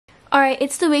Alright,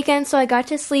 it's the weekend, so I got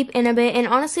to sleep in a bit, and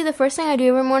honestly, the first thing I do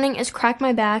every morning is crack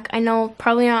my back. I know,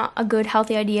 probably not a good,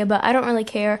 healthy idea, but I don't really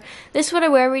care. This is what I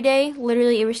wear every day,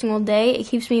 literally every single day. It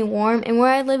keeps me warm, and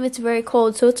where I live, it's very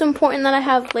cold, so it's important that I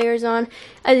have layers on.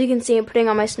 As you can see, I'm putting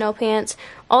on my snow pants.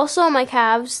 Also, my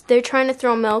calves, they're trying to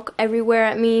throw milk everywhere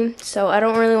at me, so I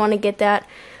don't really want to get that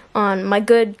on my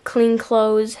good, clean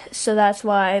clothes, so that's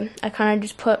why I kind of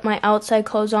just put my outside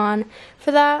clothes on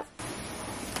for that.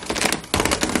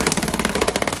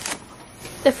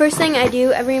 The first thing I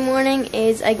do every morning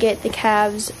is I get the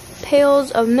calves'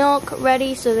 pails of milk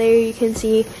ready, so there you can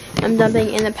see I'm dumping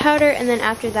in the powder, and then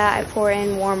after that I pour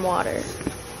in warm water.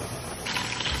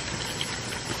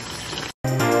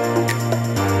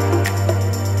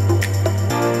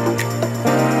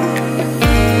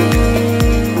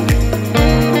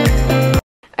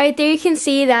 Alright, there you can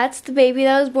see that's the baby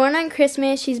that was born on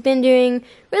Christmas. She's been doing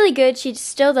really good. She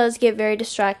still does get very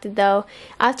distracted though.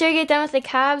 After I get done with the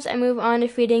calves, I move on to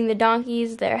feeding the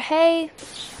donkeys their hay.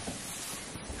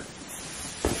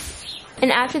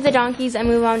 And after the donkeys, I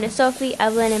move on to Sophie,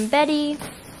 Evelyn, and Betty.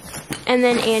 And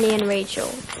then Annie and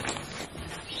Rachel.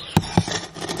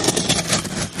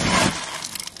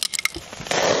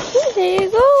 There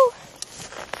you go.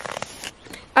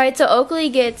 Alright, so Oakley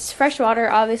gets fresh water.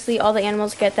 Obviously, all the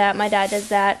animals get that. My dad does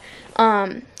that.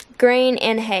 Grain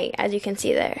and hay, as you can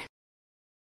see there.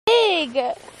 Big!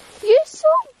 You're so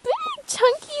big,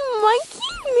 chunky monkey!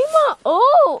 Mima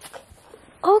Oak!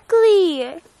 Oakley!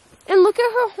 And look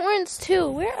at her horns,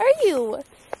 too. Where are you?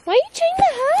 Why are you trying to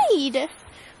hide?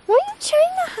 Why are you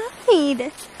trying to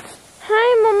hide? Hi,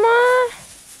 Mama!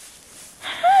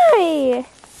 Hi!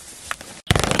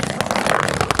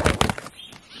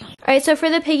 Alright, so for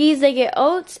the piggies, they get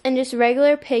oats and just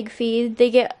regular pig feed. They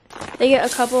get a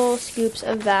couple scoops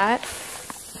of that.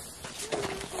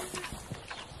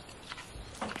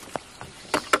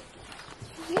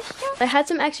 I had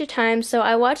some extra time, so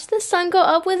I watched the sun go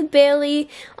up with Bailey,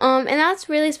 and that's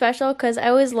really special because I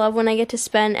always love when I get to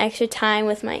spend extra time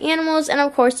with my animals, and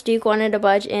of course Duke wanted to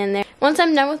budge in there. Once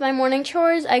I'm done with my morning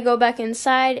chores, I go back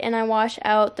inside and I wash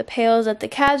out the pails that the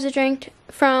calves drink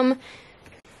from.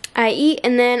 I eat,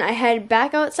 and then I head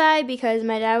back outside because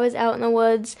my dad was out in the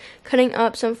woods cutting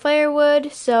up some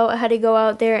firewood, so I had to go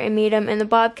out there and meet him in the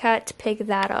Bobcat to pick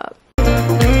that up.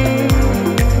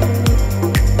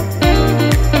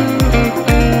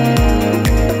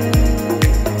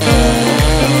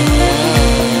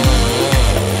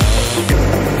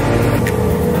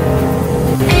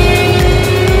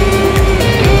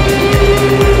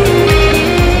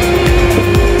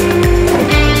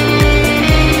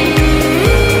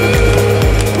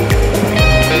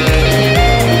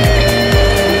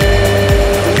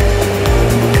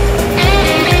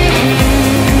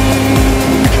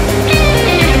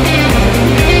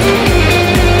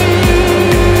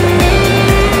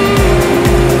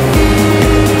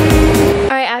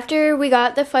 We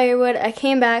got the firewood, I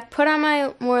came back, put on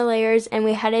my more layers, and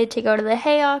we headed to go to the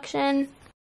hay auction.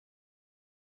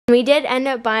 We did end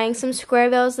up buying some square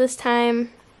bales this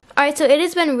time. Alright, so it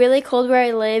has been really cold where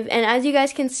I live, and as you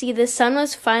guys can see, the sun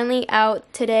was finally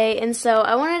out today, and so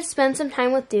I wanted to spend some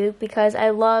time with Duke because I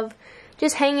love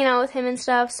just hanging out with him and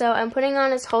stuff. So I'm putting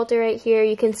on his halter right here.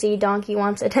 You can see Donkey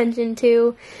wants attention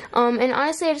too. And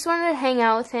honestly, I just wanted to hang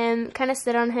out with him, kind of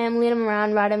sit on him, lead him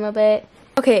around, ride him a bit.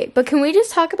 Okay, but can we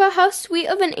just talk about how sweet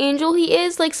of an angel he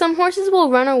is? Like, some horses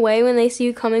will run away when they see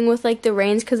you coming with, like, the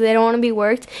reins because they don't want to be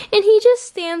worked. And he just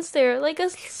stands there like a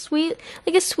sweet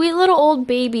little old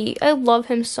baby. I love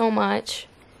him so much.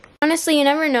 Honestly, you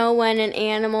never know when an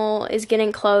animal is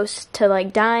getting close to,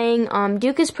 like, dying.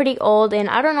 Duke is pretty old, and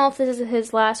I don't know if this is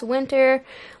his last winter,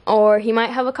 or he might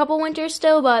have a couple winters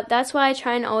still, but that's why I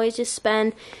try and always just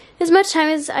spend as much time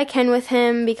as I can with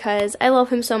him because I love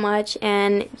him so much,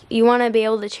 and you want to be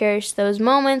able to cherish those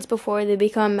moments before they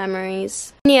become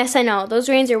memories. And yes, I know, those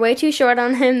reins are way too short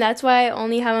on him. That's why I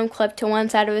only have him clipped to one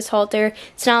side of his halter.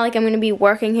 It's not like I'm going to be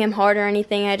working him hard or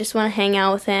anything. I just want to hang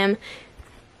out with him.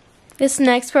 This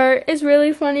next part is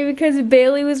really funny because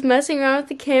Bailey was messing around with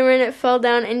the camera and it fell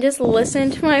down and just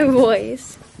listened to my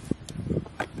voice.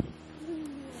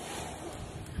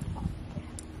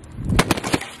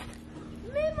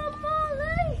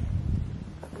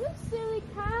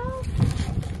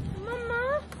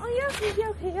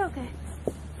 Okay.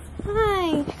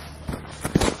 Hi.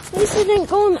 At least I didn't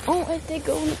go in the, oh, I did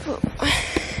go in the pool.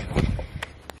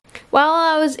 While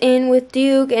I was in with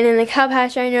Duke and in the cow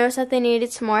pasture, I noticed that they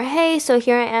needed some more hay, so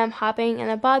here I am hopping in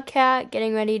the Bobcat,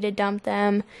 getting ready to dump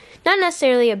them. Not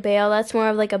necessarily a bale, that's more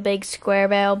of like a big square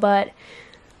bale, but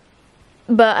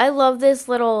But I love this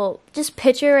little just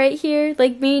picture right here,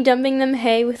 like me dumping them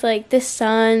hay with like the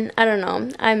sun. I don't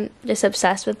know, I'm just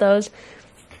obsessed with those.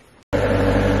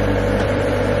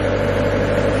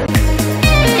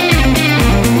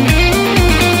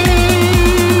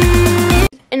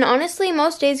 And honestly,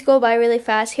 most days go by really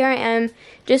fast. Here I am,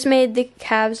 just made the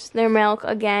calves their milk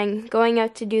again, going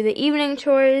out to do the evening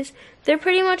chores. They're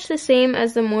pretty much the same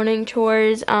as the morning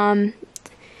chores.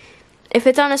 If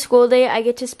it's on a school day, I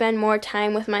get to spend more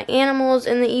time with my animals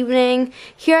in the evening.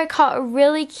 Here I caught a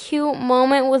really cute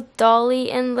moment with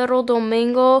Dolly and little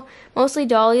Domingo, mostly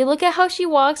Dolly. Look at how she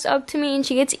walks up to me and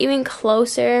she gets even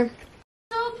closer.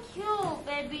 So cute,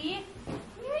 baby.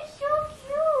 You're so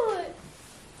cute.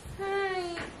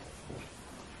 Hi.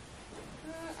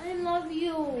 I love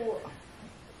you.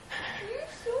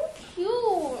 You're so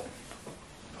cute.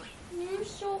 You're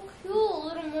so cute,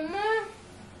 little mama.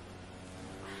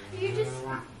 You're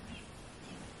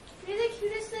the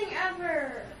cutest thing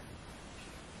ever.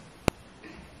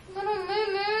 Little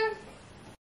mama.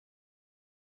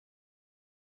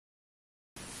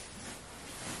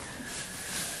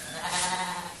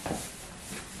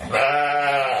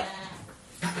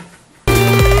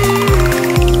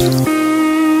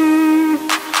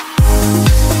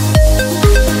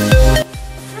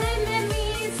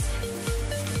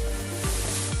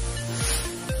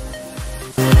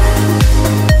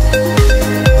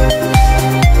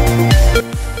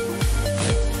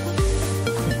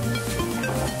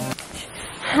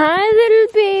 Hi, little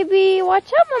baby.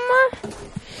 Watch out, mama.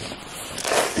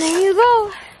 There you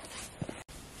go.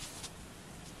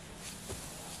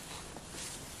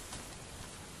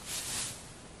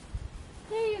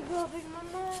 There you go, big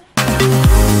mama.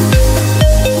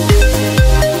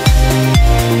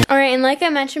 Alright, and like I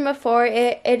mentioned before,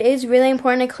 it is really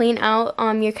important to clean out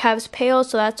your calves' pails,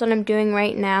 so that's what I'm doing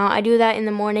right now. I do that in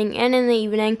the morning and in the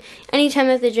evening. Anytime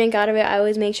that they drink out of it, I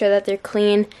always make sure that they're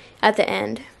clean at the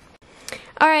end.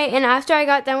 Alright, and after I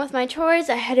got done with my chores,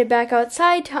 I headed back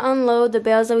outside to unload the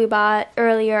bales that we bought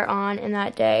earlier on in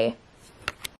that day.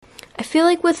 I feel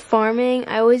like with farming,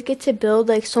 I always get to build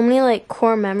like so many like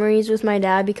core memories with my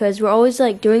dad because we're always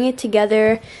like doing it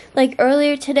together. Like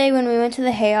earlier today when we went to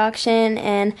the hay auction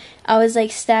and I was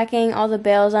like stacking all the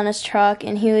bales on his truck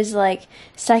and he was like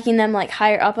stacking them like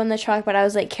higher up on the truck, but I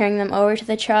was like carrying them over to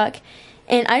the truck.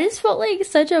 And I just felt like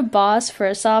such a boss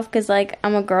first off because like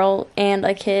I'm a girl and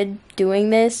a kid doing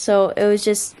this, so it was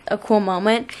just a cool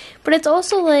moment. But it's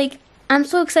also like I'm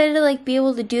so excited to like be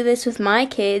able to do this with my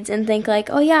kids and think like,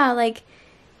 oh yeah, like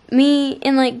me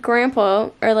and like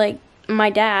grandpa or like my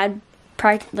dad,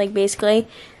 like basically,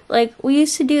 like we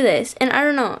used to do this. And I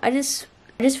don't know, I just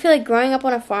feel like growing up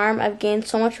on a farm, I've gained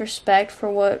so much respect for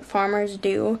what farmers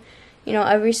do. You know,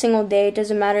 every single day, it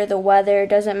doesn't matter the weather, it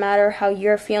doesn't matter how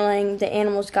you're feeling, the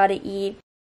animals gotta eat.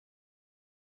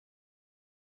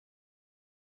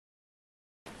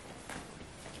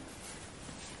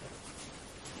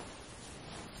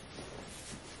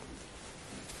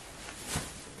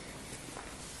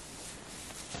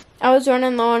 I was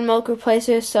running low on milk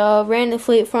replacers, so ran to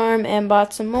Fleet Farm and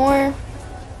bought some more.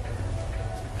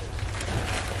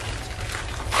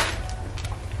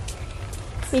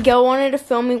 Miguel wanted to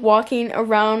film me walking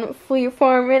around Fleet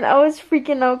Farm, and I was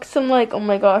freaking out because I'm like, oh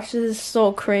my gosh, this is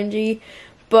so cringy.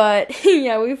 But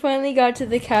yeah, we finally got to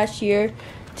the cashier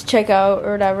to check out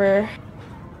or whatever.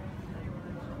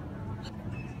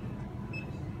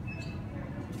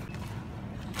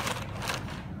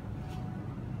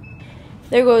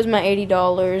 There goes my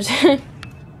 $80.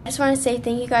 I just want to say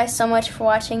thank you guys so much for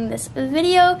watching this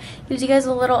video. Gives you guys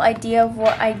a little idea of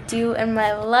what I do in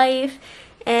my life.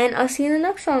 And I'll see you in the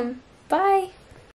next one. Bye.